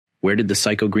Where did the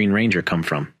Psycho Green Ranger come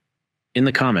from? In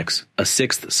the comics, a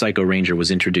sixth Psycho Ranger was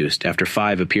introduced after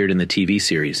 5 appeared in the TV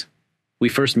series. We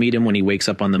first meet him when he wakes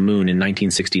up on the moon in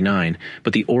 1969,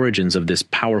 but the origins of this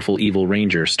powerful evil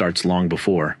ranger starts long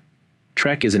before.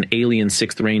 Trek is an alien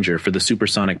 6th Ranger for the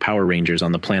supersonic Power Rangers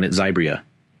on the planet Zybria.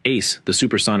 Ace, the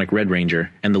supersonic Red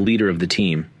Ranger, and the leader of the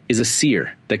team, is a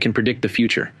seer that can predict the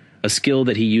future, a skill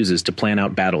that he uses to plan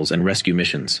out battles and rescue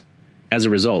missions. As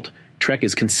a result, Trek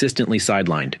is consistently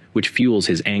sidelined, which fuels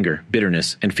his anger,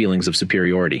 bitterness, and feelings of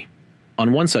superiority.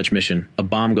 On one such mission, a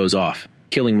bomb goes off,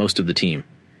 killing most of the team.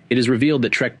 It is revealed that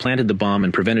Trek planted the bomb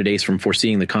and prevented Ace from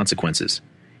foreseeing the consequences.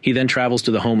 He then travels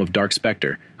to the home of Dark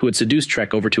Spectre, who had seduced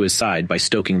Trek over to his side by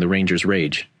stoking the Ranger's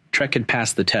rage. Trek had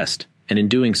passed the test, and in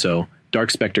doing so,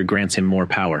 Dark Spectre grants him more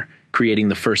power, creating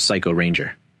the first Psycho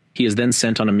Ranger. He is then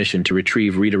sent on a mission to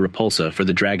retrieve Rita Repulsa for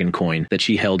the Dragon Coin that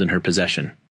she held in her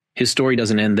possession. His story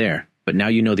doesn't end there, but now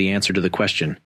you know the answer to the question,